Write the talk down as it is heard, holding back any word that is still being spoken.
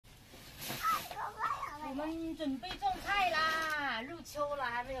们准备种菜啦，入秋了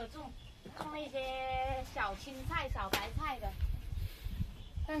还没有种那些小青菜、小白菜的。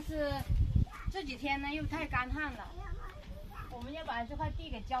但是这几天呢又太干旱了，我们要把这块地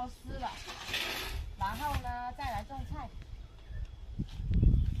给浇湿了，然后呢再来种菜。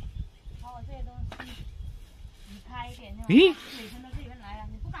把我这些东西移开一点，咦？水喷到这里面来了，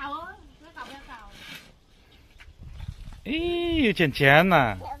你不搞哦，不要搞，不要搞。哎，有钱钱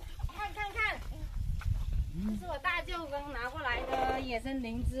呐！看，这是我大舅刚拿过来的野生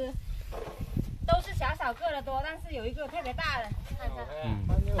灵芝，都是小个的多，但是有一个特别大的，看看，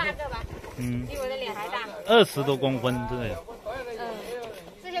大个吧，比我的脸还大，20多公分，对。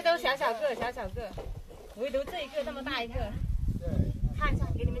这些都小个，唯独这一个这么大一个。看一下，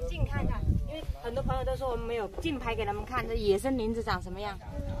给你们近看一下，因为很多朋友都说我们没有近拍给他们看，这野生灵芝长什么样。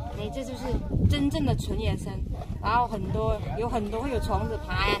哎，这就是真正的纯野生，然后有很多会有虫子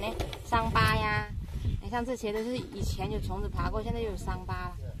爬呀，伤疤呀，你像这些都是以前有虫子爬过，现在又有伤疤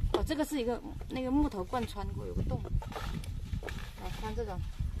了。哦，这个是一个那个木头贯穿过，有个洞。来，像这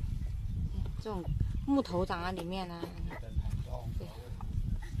种木头长在里面啊。对，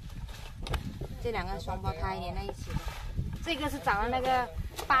这两个双胞胎连在一起的。这个是长在那个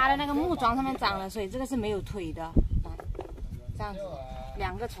扒的那个木桩上面长的，所以这个是没有腿的。这样子，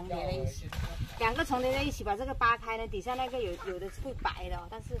两个重叠在一起，把这个扒开呢，底下那个有的是会白的，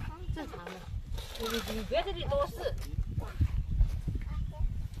但是正常的。你不要这里多事。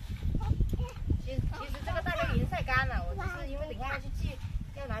其实这个大概已经晒干了，我只是因为等下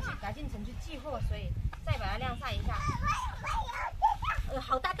要拿进城去寄货，所以再把它晾晒一下。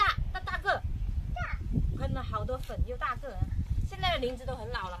好大个，喷了好多粉又大个。现在的灵芝都很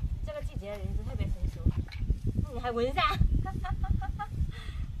老了，这个季节的灵芝特别成熟。你还闻一下，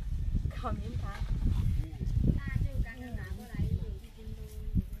烤明牌。大舅刚刚拿过来有1斤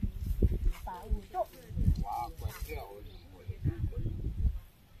多，150多。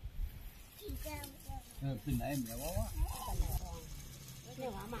bên này em nhiều quá.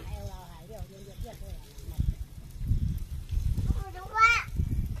 Nhiều hả mà em là hải điều nhân dân dân thôi. Đúng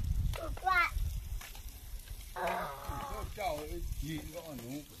quá. Cháu nhìn có nó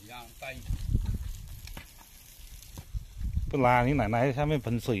giang tay. 不拉，你奶奶下面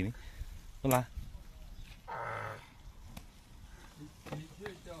喷水呢，不拉。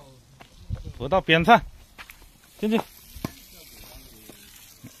我到边上，进去。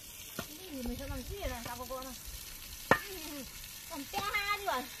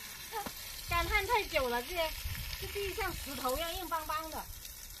干旱太久了，这地像石头一样硬邦邦的。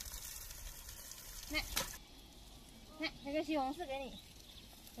那个西红柿给你，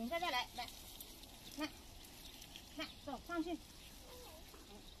等一下再来，走上去，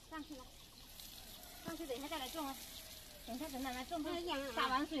上去，等一下再来种啊。等奶奶种，打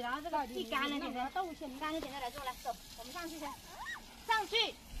完水，然后这个地干了点，干了点再来种，来走，我们上去先，上去。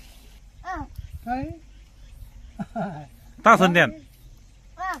大声点。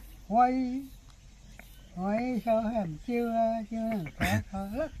Hỏi sao em chưa có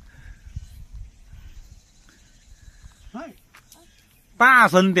lắm. 大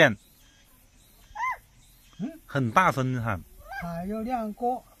声点，很大声喊。还有2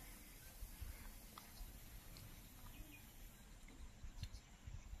个。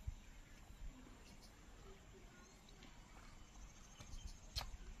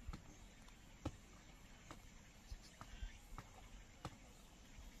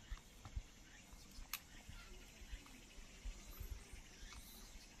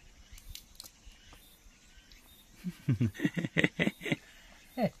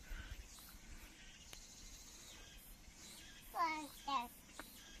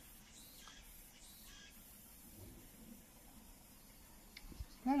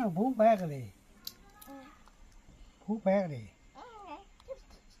Cái nào phú bé cái gì? Phú bé cái gì?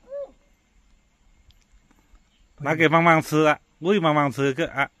 拿给妈妈吃了，喂妈妈吃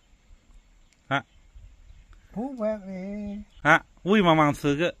个啊。Phú bé cái gì? 喂妈妈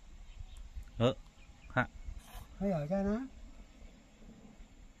吃个。Bây giờ cho nó.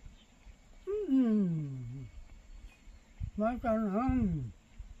 nói cho nó。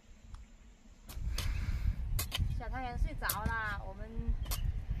小汤圆睡着了，我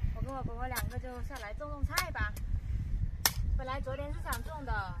跟我婆婆2个就下来种菜吧。本来昨天是想种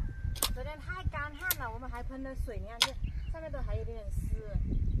的，昨天太干旱了，我们还喷了水，你看这上面都还有点湿，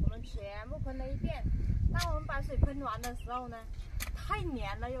我们全部喷了一遍。当我们把水喷完的时候呢，太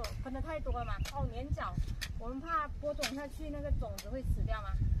黏了，又喷的太多了嘛，好黏脚，我们怕播种下去那个种子会死掉嘛，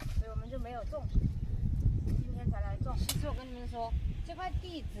所以我们就没有种。今天才来种。其实我跟你们说，这块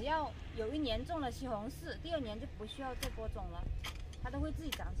地只要有1年种了西红柿，第2年就不需要再播种了，它都会自己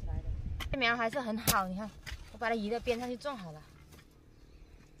长起来的。这苗还是很好，你看，我把它移到边上去种好了。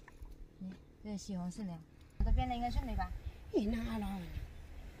这西红柿苗，这边的应该顺利吧？你那了，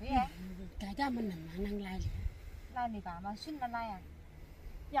对呀，大家们能来的，来你吧嘛，顺了来呀，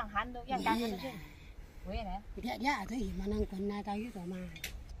养寒都养干都顺，对呀。这家都嘛能滚来到一个嘛。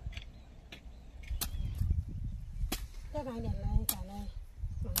这个人来讲呢，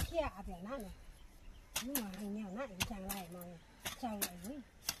忙些啊别那呢，你嘛很nhiều那你讲来嘛，叫来喂，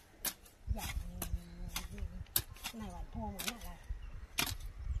养này bạn thua mà lại là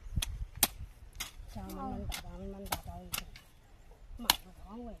sao mình đào đâu mặt nó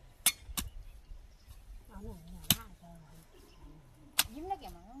có người nó này nhỏ lại rồi dính nó kìa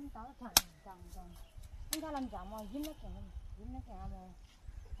mà nó có thằng chúng ta làm chậm mà dính nó kìa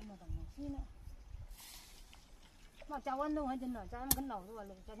mà đồng một xí nữa mà cháu ăn đâu hay chân rồi cháu ăn cái đầu rồi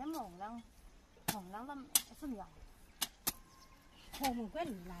liền cháu nhắm hồng lăng tâm sưng nhỏ thua một quét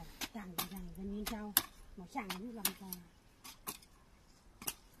lại chẳng cái như cháu một sáng nó làm sao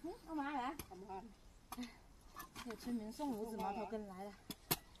ông má hả không ăn để村民送五指毛头根来了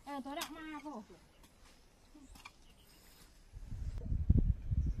多大妈不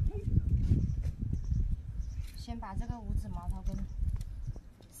先把这个五指毛头根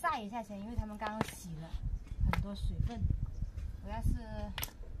晒一下先，因为他们刚刚洗了很多水分，我要是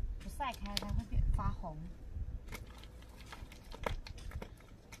不晒开它会变发红。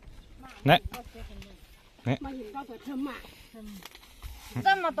来，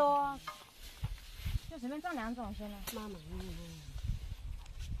这么多，就随便种2种先了。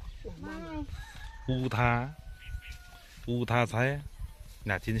乌塔菜，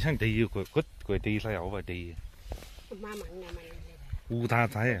那真像地鬼地菜好吧地。乌塔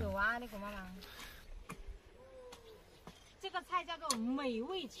菜啊。有啊，那个妈妈。这个菜叫做美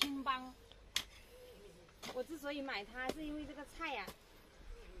味青帮。我之所以买它，是因为这个菜呀、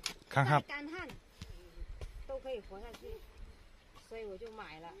看看。干旱都可以活下去，所以我就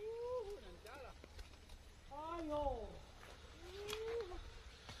买了。哎呦！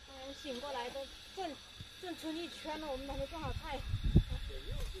醒过来都转村一圈了，我们还没种好菜。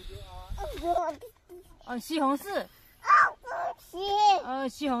西红柿。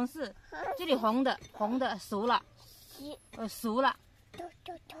西红柿，这里红的熟了，熟了。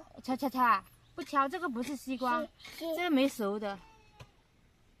敲，不敲，这个不是西瓜，这个没熟的。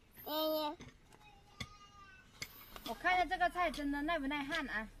我看着这个菜真的耐不耐旱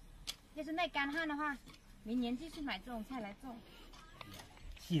啊？要是耐干旱的话，明年继续买这种菜来种。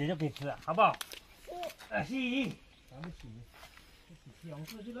洗了就可以吃了，好不好？洗，咱们洗西红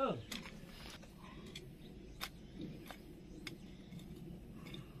柿去了。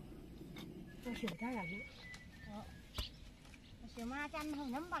我选它了呢。小妈干好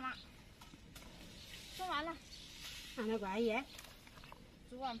能把啦，种完了。那个阿姨，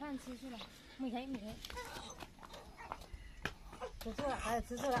煮晚饭吃去了，没黑。吃醋了，还有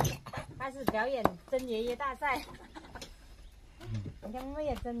吃醋了，开始表演蒸爷爷大赛。你看妹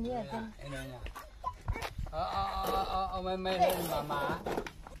也蒸，你也蒸。妹妈妈，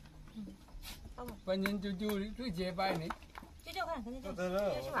本人就结拜呢。舅看，跟舅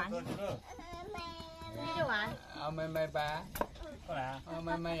去玩。舅玩。妹拜。过来啊。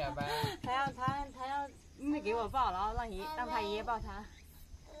妹也拜。他要妹给我抱，然后让他爷爷抱他。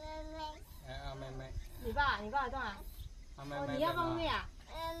妹。你抱得动啊？你要抱妹妹啊？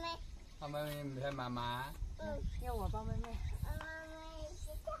妹妹是妈妈。要我抱妹妹。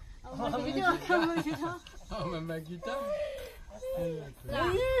妹妹看妹妹去唱。妹妹去唱。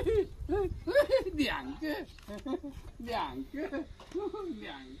两个。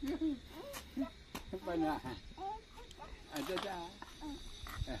笨啊！这。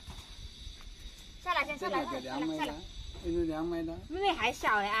下来，下来。2枚的。妹妹还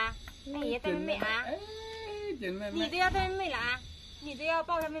小呀，妹爷带妹妹啊。你都要带妹妹了啊！你都要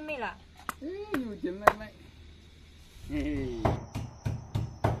抱上妹妹了。有姐妹。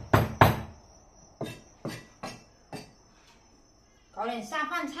搞点下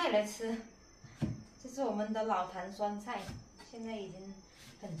饭菜来吃，这是我们的老坛酸菜，现在已经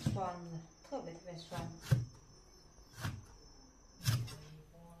很酸了，特别酸。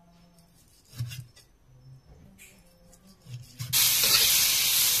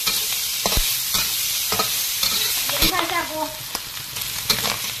盐菜下锅，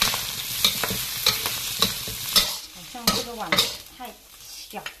好像这个碗太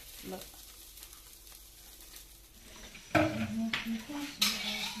小了。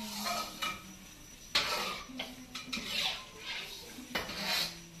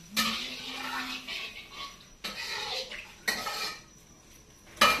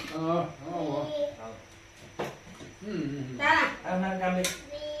我。来了。还有那干杯。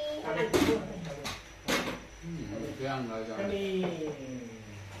这样来的。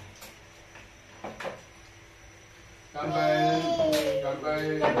干杯！干杯！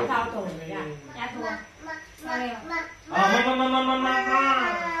这不烧走的呀，丫头。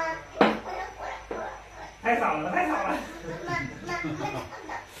太少了，太少了。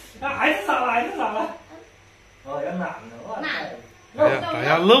啊，还是少了，还是少了。哦，要难了，哇塞！大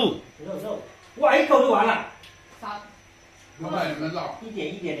家肉，肉，哇，一口就完了。少。老板你们老。一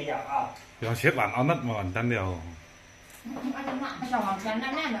点一点的咬啊。要切完เอานัดมาก่อน单เดียว小黄片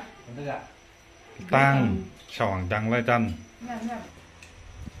烂烂的。这个。ตั้งฉ่องดังไรจัน 烂烂。